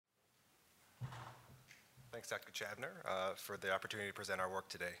Thanks, Dr. Chavner, for the opportunity to present our work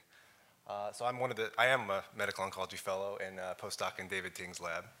today. I am a medical oncology fellow and a postdoc in David Ting's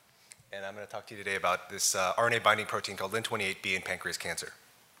lab, and I'm going to talk to you today about this RNA binding protein called Lin28B in pancreas cancer.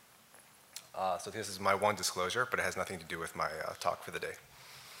 So this is my one disclosure, but it has nothing to do with my talk for the day.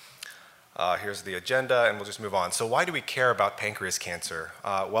 Here's the agenda, and we'll just move on. So why do we care about pancreas cancer?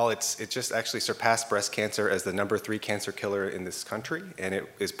 Well, it just actually surpassed breast cancer as the #3 cancer killer in this country, and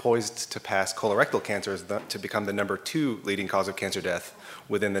it is poised to pass colorectal cancer to become the #2 leading cause of cancer death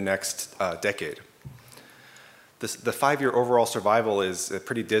within the next decade. The 5-year overall survival is a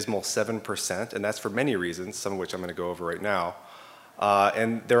pretty dismal 7%, and that's for many reasons, some of which I'm going to go over right now.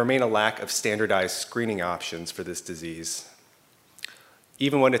 And there remain a lack of standardized screening options for this disease.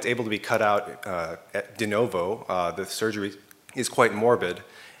 Even when it's able to be cut out de novo, the surgery is quite morbid.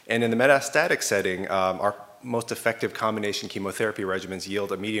 And in the metastatic setting, our most effective combination chemotherapy regimens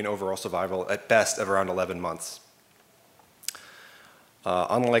yield a median overall survival at best of around 11 months.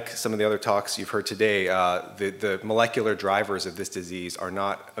 Unlike some of the other talks you've heard today, the molecular drivers of this disease are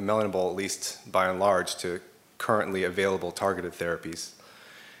not amenable, at least by and large, to currently available targeted therapies.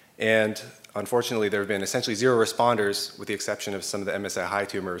 And unfortunately, there have been essentially zero responders, with the exception of some of the MSI-high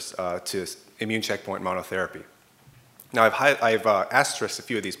tumors, to immune checkpoint monotherapy. Now, I've asterisked a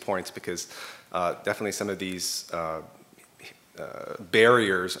few of these points because definitely some of these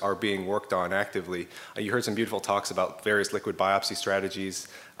barriers are being worked on actively. You heard some beautiful talks about various liquid biopsy strategies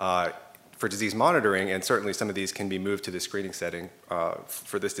for disease monitoring, and certainly some of these can be moved to the screening setting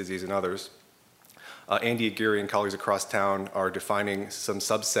for this disease and others. Andy Aguirre and colleagues across town are defining some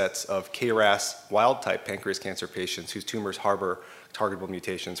subsets of KRAS wild-type pancreas cancer patients whose tumors harbor targetable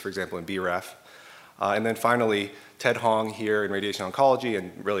mutations, for example, in BRAF. And then finally, Ted Hong here in radiation oncology,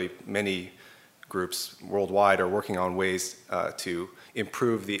 and really many groups worldwide are working on ways to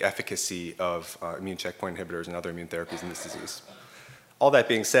improve the efficacy of immune checkpoint inhibitors and other immune therapies in this disease. All that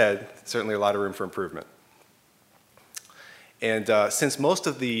being said, certainly a lot of room for improvement. And since most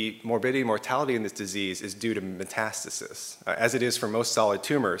of the morbidity and mortality in this disease is due to metastasis, as it is for most solid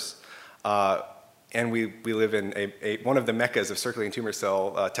tumors, and we live in one of the meccas of circulating tumor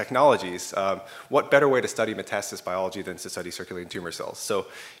cell technologies, what better way to study metastasis biology than to study circulating tumor cells? So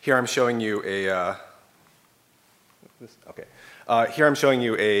here I'm showing you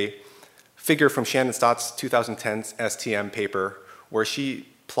a figure from Shannon Stott's 2010 STM paper, where she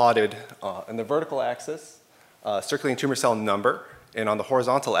plotted on the vertical axis circulating tumor cell number, and on the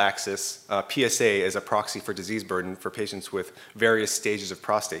horizontal axis, PSA as a proxy for disease burden for patients with various stages of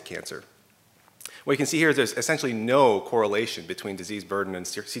prostate cancer. What you can see here is there's essentially no correlation between disease burden and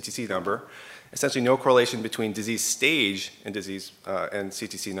CTC number, essentially no correlation between disease stage and and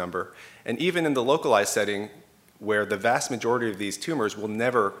CTC number, and even in the localized setting, where the vast majority of these tumors will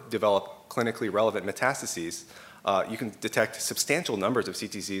never develop clinically relevant metastases, you can detect substantial numbers of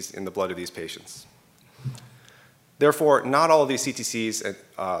CTCs in the blood of these patients. Therefore, not all of these CTCs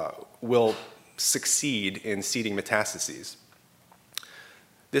will succeed in seeding metastases.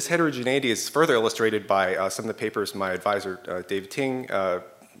 This heterogeneity is further illustrated by some of the papers my advisor, David Ting,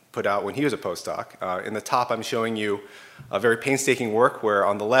 put out when he was a postdoc. In the top, I'm showing you a very painstaking work where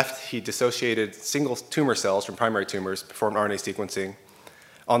on the left, he dissociated single tumor cells from primary tumors, performed RNA sequencing.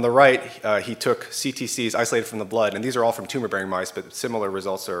 On the right, he took CTCs isolated from the blood, and these are all from tumor-bearing mice, but similar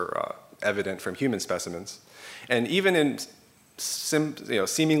results are evident from human specimens. And even in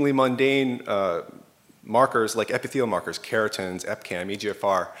seemingly mundane markers like epithelial markers, keratins, EpCAM,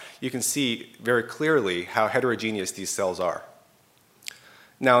 EGFR, you can see very clearly how heterogeneous these cells are.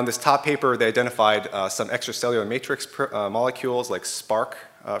 Now, in this top paper, they identified some extracellular matrix molecules like SPARC,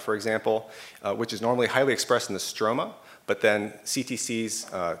 for example, which is normally highly expressed in the stroma, but then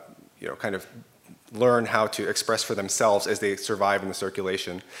CTCs kind of learn how to express for themselves as they survive in the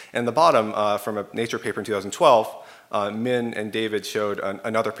circulation. And the bottom, from a Nature paper in 2012, Min and David showed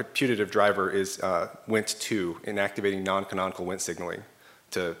another putative driver is Wnt2, inactivating non-canonical Wnt signaling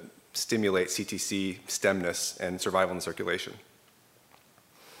to stimulate CTC stemness and survival in the circulation.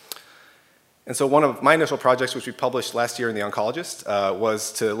 And so one of my initial projects, which we published last year in The Oncologist,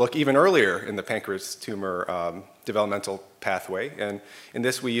 was to look even earlier in the pancreas tumor developmental pathway. And in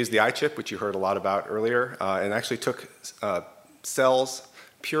this, we used the iChip, which you heard a lot about earlier, and actually took cells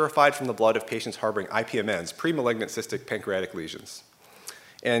purified from the blood of patients harboring IPMNs, pre-malignant cystic pancreatic lesions.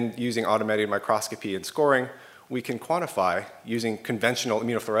 And using automated microscopy and scoring, we can quantify using conventional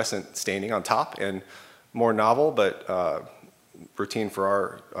immunofluorescent staining on top and more novel, but routine for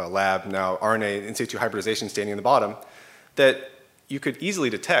our lab now, RNA in situ hybridization staining in the bottom, that you could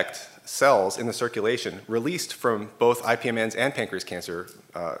easily detect cells in the circulation released from both IPMNs and pancreas cancer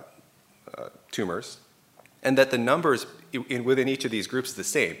tumors and that the numbers within each of these groups is the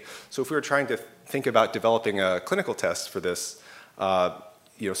same. So if we were trying to think about developing a clinical test for this,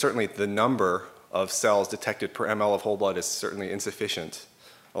 certainly the number of cells detected per ml of whole blood is certainly insufficient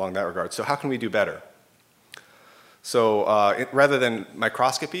along that regard. So how can we do better? So rather than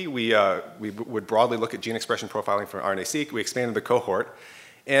microscopy, we would broadly look at gene expression profiling for RNA-seq. We expanded the cohort.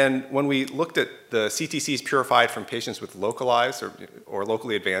 And when we looked at the CTCs purified from patients with localized or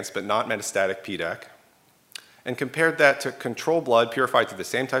locally advanced but not metastatic PDAC, and compared that to control blood purified to the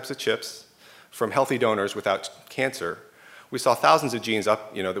same types of chips from healthy donors without cancer, we saw thousands of genes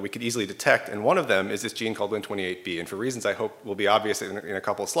up, that we could easily detect, and one of them is this gene called Lin28B. And for reasons I hope will be obvious in a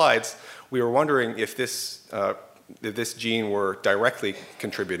couple of slides, we were wondering if this gene were directly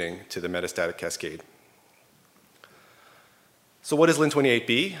contributing to the metastatic cascade. So what is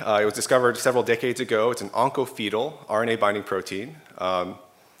Lin28B? It was discovered several decades ago. It's an oncofetal RNA-binding protein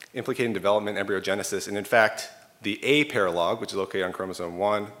implicating development embryogenesis. And in fact, the A paralog, which is located on chromosome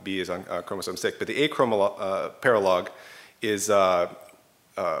 1, B is on chromosome 6, but the A paralog is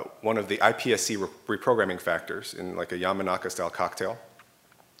one of the iPSC reprogramming factors in like a Yamanaka-style cocktail.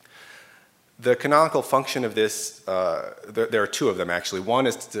 The canonical function of this, there are two of them actually. One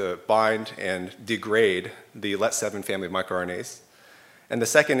is to bind and degrade the LET7 family of microRNAs, and the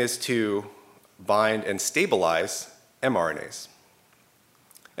second is to bind and stabilize mRNAs.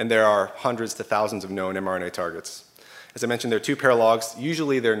 And there are hundreds to thousands of known mRNA targets. As I mentioned, there are two paralogs.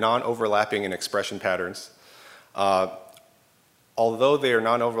 Usually they're non-overlapping in expression patterns. Although they are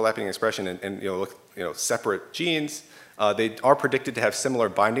non-overlapping in expression and separate genes, they are predicted to have similar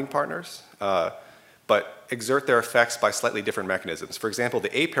binding partners, but exert their effects by slightly different mechanisms. For example,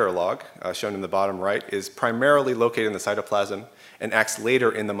 the A paralog, shown in the bottom right, is primarily located in the cytoplasm and acts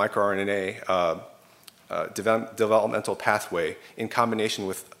later in the microRNA developmental pathway in combination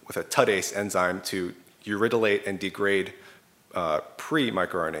with a TUDase enzyme to uridylate and degrade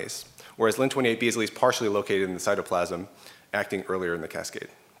pre-microRNAs, whereas Lin28B is at least partially located in the cytoplasm, acting earlier in the cascade.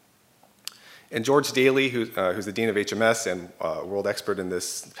 And George Daly, who's the dean of HMS and world expert in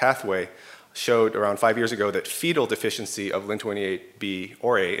this pathway, showed around 5 years ago that fetal deficiency of Lin28B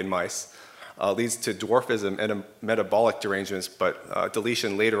or A in mice leads to dwarfism and metabolic derangements, but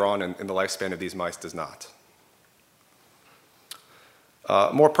deletion later on in the lifespan of these mice does not.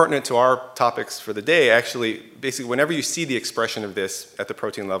 More pertinent to our topics for the day, actually, basically whenever you see the expression of this at the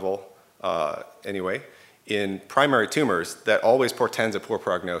protein level anyway, in primary tumors, that always portends a poor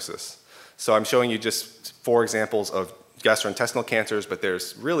prognosis. So I'm showing you just 4 examples of gastrointestinal cancers, but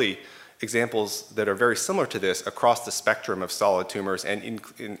there's really examples that are very similar to this across the spectrum of solid tumors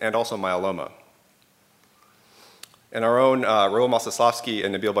and also myeloma. And our own Raul Masoslavsky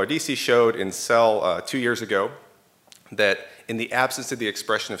and Nabil Bardisi showed in Cell 2 years ago that in the absence of the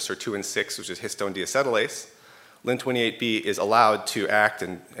expression of sirtuin-6, which is histone deacetylase, Lin28B is allowed to act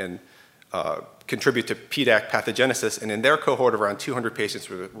and contribute to PDAC pathogenesis, and in their cohort of around 200 patients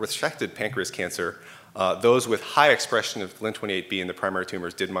with resected pancreas cancer, those with high expression of Lin28B in the primary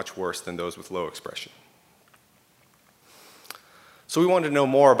tumors did much worse than those with low expression. So we wanted to know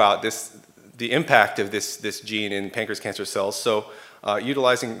more about the impact of this gene in pancreas cancer cells. So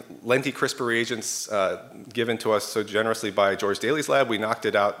utilizing lenti CRISPR reagents given to us so generously by George Daly's lab, we knocked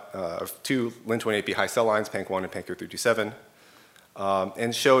it out of 2 Lin28B high cell lines, PANC1 and PANC327.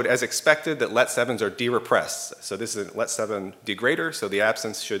 And showed, as expected, that LET7s are de-repressed. So this is a LET7 degrader, so the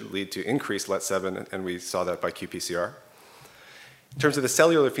absence should lead to increased LET7, and we saw that by qPCR. In terms of the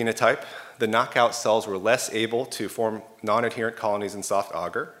cellular phenotype, the knockout cells were less able to form non-adherent colonies in soft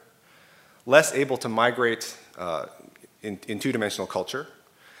agar, less able to migrate in 2-dimensional culture,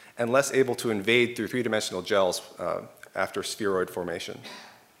 and less able to invade through 3-dimensional gels after spheroid formation.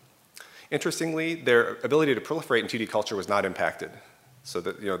 Interestingly, their ability to proliferate in 2D culture was not impacted. So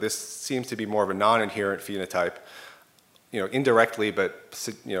that this seems to be more of a non-adherent phenotype, indirectly but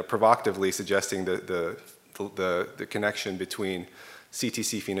provocatively suggesting the connection between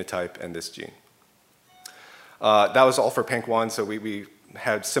CTC phenotype and this gene. That was all for PANC1, so we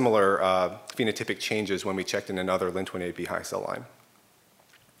had similar phenotypic changes when we checked in another Lin28B high cell line.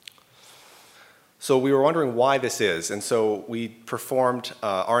 So we were wondering why this is, and so we performed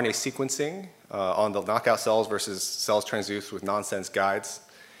RNA sequencing on the knockout cells versus cells transduced with nonsense guides,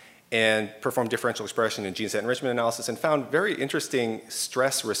 and performed differential expression and gene set enrichment analysis, and found very interesting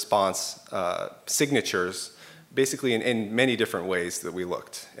stress response signatures, basically in many different ways that we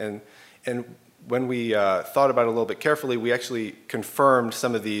looked. And when we thought about it a little bit carefully, we actually confirmed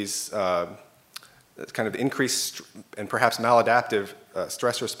some of these kind of increased and perhaps maladaptive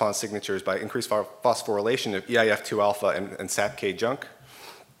stress response signatures by increased phosphorylation of EIF2 alpha and SAPK junk.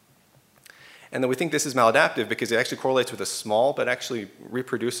 And then we think this is maladaptive because it actually correlates with a small but actually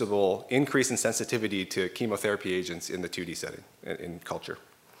reproducible increase in sensitivity to chemotherapy agents in the 2D setting in culture.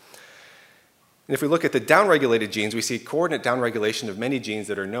 And if we look at the downregulated genes, we see coordinate downregulation of many genes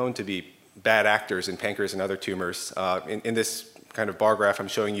that are known to be bad actors in pancreas and other tumors. In this kind of bar graph, I'm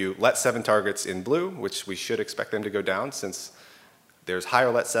showing you LET7 targets in blue, which we should expect them to go down since there's higher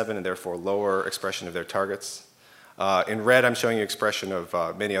LET7 and therefore lower expression of their targets. In red, I'm showing you expression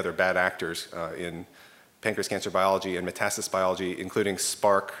of many other bad actors in pancreas cancer biology and metastasis biology, including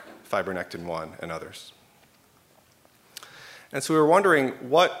SPARC, fibronectin-1, and others. And so we were wondering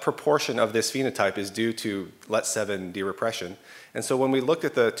what proportion of this phenotype is due to LET7 derepression. And so when we looked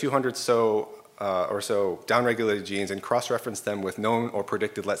at the 200 or so downregulated genes and cross-referenced them with known or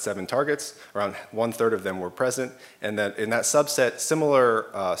predicted LET7 targets, around 1/3 of them were present. And that in that subset, similar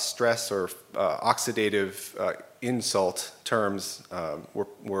stress or oxidative insult terms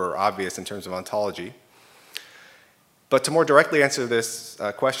were obvious in terms of ontology. But to more directly answer this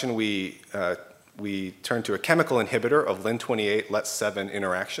question, we turned to a chemical inhibitor of Lin28 LET7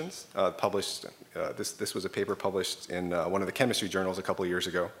 interactions. This was a paper published in one of the chemistry journals a couple of years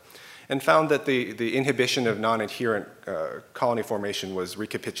ago, and found that the inhibition of non-adherent colony formation was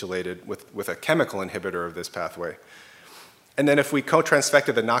recapitulated with a chemical inhibitor of this pathway. And then if we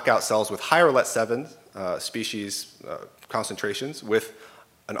co-transfected the knockout cells with higher LET7 species concentrations with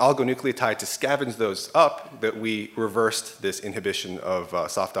an oligonucleotide to scavenge those up, that we reversed this inhibition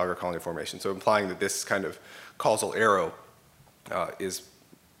of soft Dogger colony formation. So implying that this kind of causal arrow is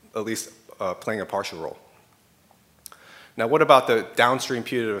at least playing a partial role. Now, what about the downstream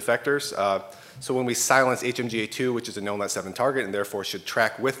putative effectors? So when we silence HMGA2, which is a known LET7 target and therefore should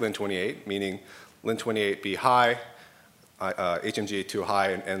track with Lin28, meaning Lin28B high, HMGA2 high,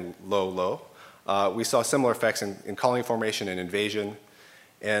 and low, low, we saw similar effects in colony formation and invasion.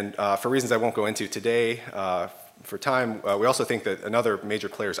 And for reasons I won't go into today, for time, we also think that another major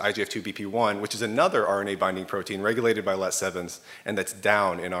player is IGF-2BP1, which is another RNA binding protein regulated by LET7s and that's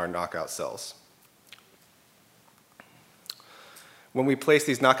down in our knockout cells. When we place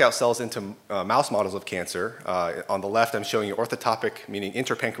these knockout cells into mouse models of cancer, on the left I'm showing you orthotopic, meaning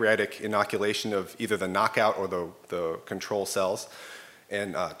interpancreatic inoculation of either the knockout or the control cells,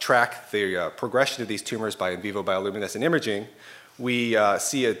 and track the progression of these tumors by in vivo bioluminescent imaging. We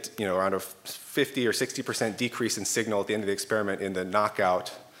see around a 50 or 60% decrease in signal at the end of the experiment in the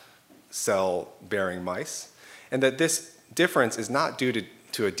knockout cell-bearing mice, and that this difference is not due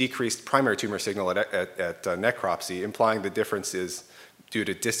to a decreased primary tumor signal at necropsy, implying the difference is due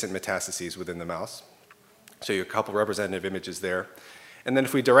to distant metastases within the mouse. Show you a couple representative images there. And then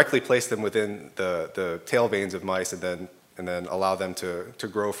if we directly place them within the tail veins of mice and then allow them to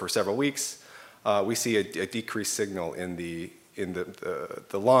grow for several weeks, we see a decreased signal in the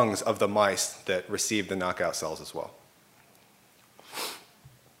lungs of the mice that receive the knockout cells as well.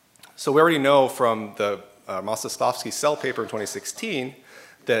 So we already know from the Mostovsky cell paper in 2016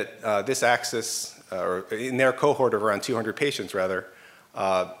 that this axis, or in their cohort of around 200 patients rather,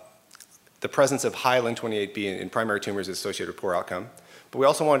 the presence of high Lin28B in primary tumors is associated with poor outcome. But we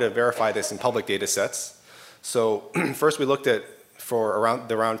also wanted to verify this in public data sets. So first we looked at for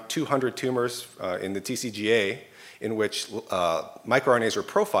around 200 tumors in the TCGA in which microRNAs were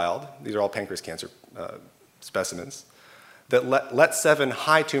profiled. These are all pancreas cancer specimens. That LET7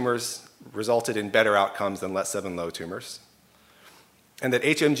 high tumors resulted in better outcomes than LET7 low tumors. And that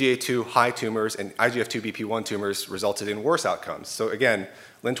HMGA2 high tumors and IGF-2BP1 tumors resulted in worse outcomes. So again,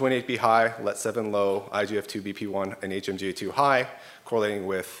 Lin28B high, LET7 low, IGF-2BP1 and HMGA2 high, correlating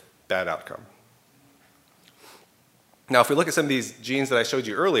with bad outcome. Now, if we look at some of these genes that I showed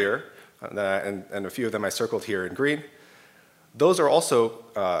you earlier, and a few of them I circled here in green, those are also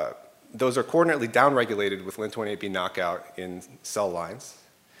coordinately downregulated with Lin28B knockout in cell lines.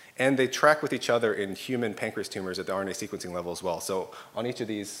 And they track with each other in human pancreas tumors at the RNA sequencing level as well. So on each of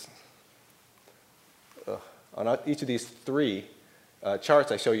these three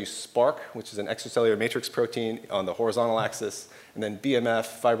charts, I show you SPARC, which is an extracellular matrix protein on the horizontal axis, and then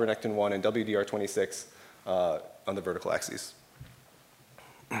BMF, fibronectin-1, and WDR26 on the vertical axes.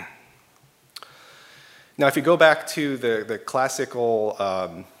 Now, if you go back to the classical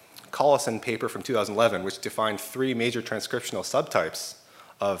Collison paper from 2011, which defined 3 major transcriptional subtypes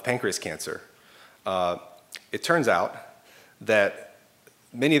of pancreas cancer, it turns out that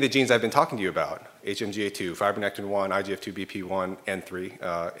many of the genes I've been talking to you about, HMGA2, fibronectin-1, IGF-2BP1,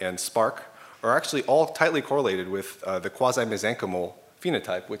 N3, and SPARC, are actually all tightly correlated with the quasi-mesenchymal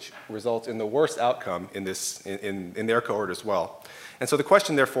phenotype, which results in the worst outcome in their cohort as well. And so the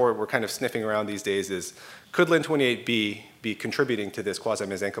question, therefore, we're kind of sniffing around these days is, could Lin28B be contributing to this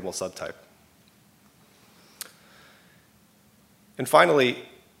quasi-mesenchymal subtype? And finally,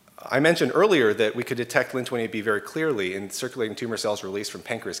 I mentioned earlier that we could detect Lin28B very clearly in circulating tumor cells released from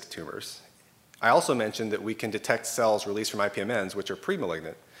pancreas tumors. I also mentioned that we can detect cells released from IPMNs, which are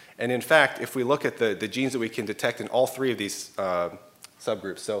pre-malignant. And in fact, if we look at the genes that we can detect in all three of these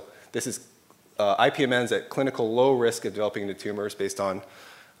subgroups, so this is IPMNs at clinical low risk of developing into tumors based on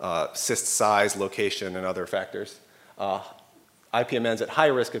cyst size, location, and other factors. IPMNs at high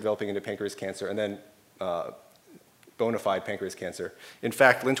risk of developing into pancreas cancer, and then bona fide pancreas cancer. In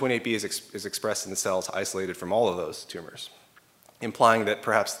fact, Lin28B is expressed in the cells isolated from all of those tumors, implying that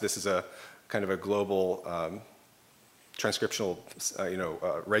perhaps this is a kind of a global transcriptional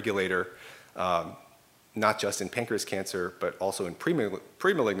regulator, not just in pancreas cancer, but also in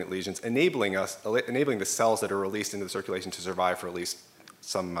pre-malignant lesions, enabling the cells that are released into the circulation to survive for at least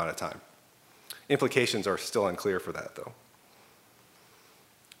some amount of time. Implications are still unclear for that, though.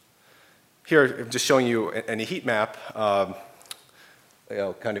 Here, I'm just showing you in a heat map, kind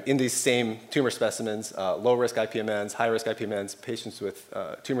of in these same tumor specimens, low-risk IPMNs, high-risk IPMNs, patients with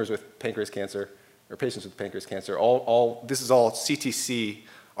tumors with pancreas cancer, or patients with pancreas cancer. This is all CTC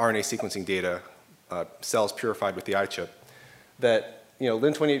RNA sequencing data, cells purified with the iChip, that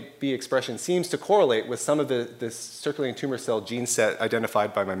Lin28B expression seems to correlate with some of this circulating tumor cell gene set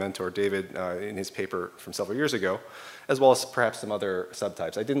identified by my mentor, David, in his paper from several years ago, as well as perhaps some other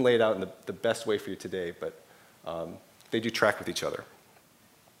subtypes. I didn't lay it out in the best way for you today, but they do track with each other.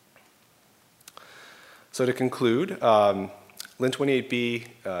 So to conclude, Lin28B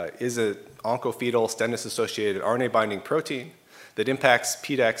is an oncofetal stemness-associated RNA-binding protein that impacts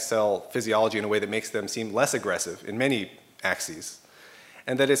PDAC cell physiology in a way that makes them seem less aggressive in many axes,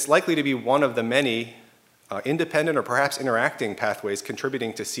 and that it's likely to be one of the many independent or perhaps interacting pathways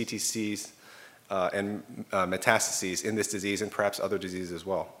contributing to CTCs and metastases in this disease and perhaps other diseases as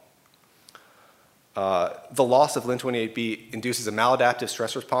well. The loss of Lin28B induces a maladaptive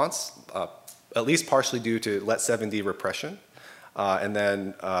stress response, at least partially due to LET7D repression, and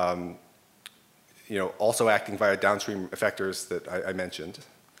then also acting via downstream effectors that I mentioned.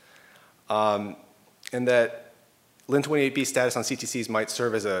 And that Lin28B status on CTCs might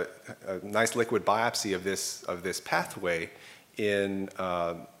serve as a nice liquid biopsy of this pathway in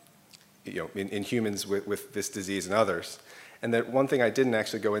humans with this disease and others. And that one thing I didn't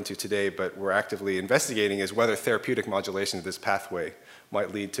actually go into today, but we're actively investigating, is whether therapeutic modulation of this pathway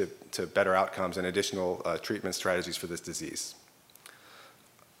might lead to better outcomes and additional treatment strategies for this disease.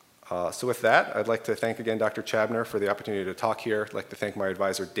 So with that, I'd like to thank again Dr. Chabner for the opportunity to talk here. I'd like to thank my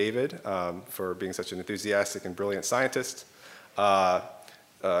advisor, David, for being such an enthusiastic and brilliant scientist.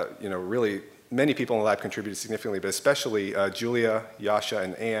 Really, many people in the lab contributed significantly, but especially Julia, Yasha,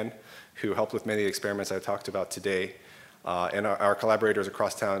 and Anne, who helped with many of the experiments I talked about today. And our collaborators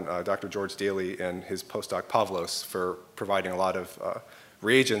across town, Dr. George Daly and his postdoc Pavlos, for providing a lot of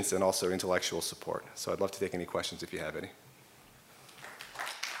reagents and also intellectual support. So I'd love to take any questions if you have any.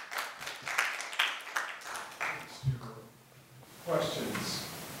 Questions?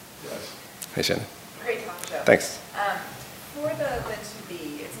 Yes. Hey, Shannon. Great talk, Joe. Thanks. For the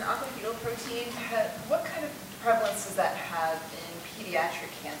Lin28B, it's an oncofetal protein. What kind of prevalence does that have in pediatric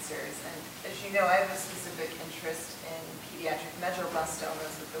cancers? And as you know, I have a specific interest in pediatric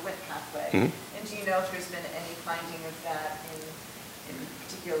medulloblastomas with the Wnt pathway. Mm-hmm. And do you know if there's been any finding of that in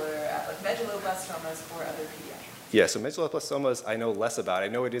particular like medulloblastomas or other pediatric? Yeah, so medulloblastomas I know less about. I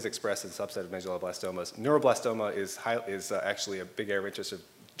know it is expressed in a subset of medulloblastomas. Neuroblastoma is actually a big area of interest of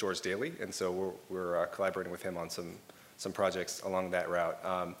George Daly, and so we're collaborating with him on some projects along that route.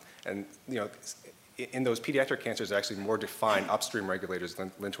 And in those pediatric cancers, there are actually more defined upstream regulators than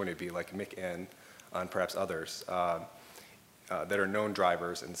Lin28B, like MYC-N and perhaps others, that are known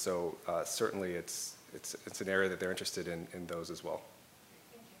drivers, and so certainly it's an area that they're interested in those as well.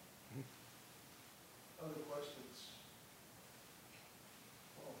 Other questions?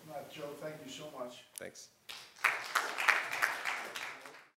 Well, if not, Joe, thank you so much. Thanks.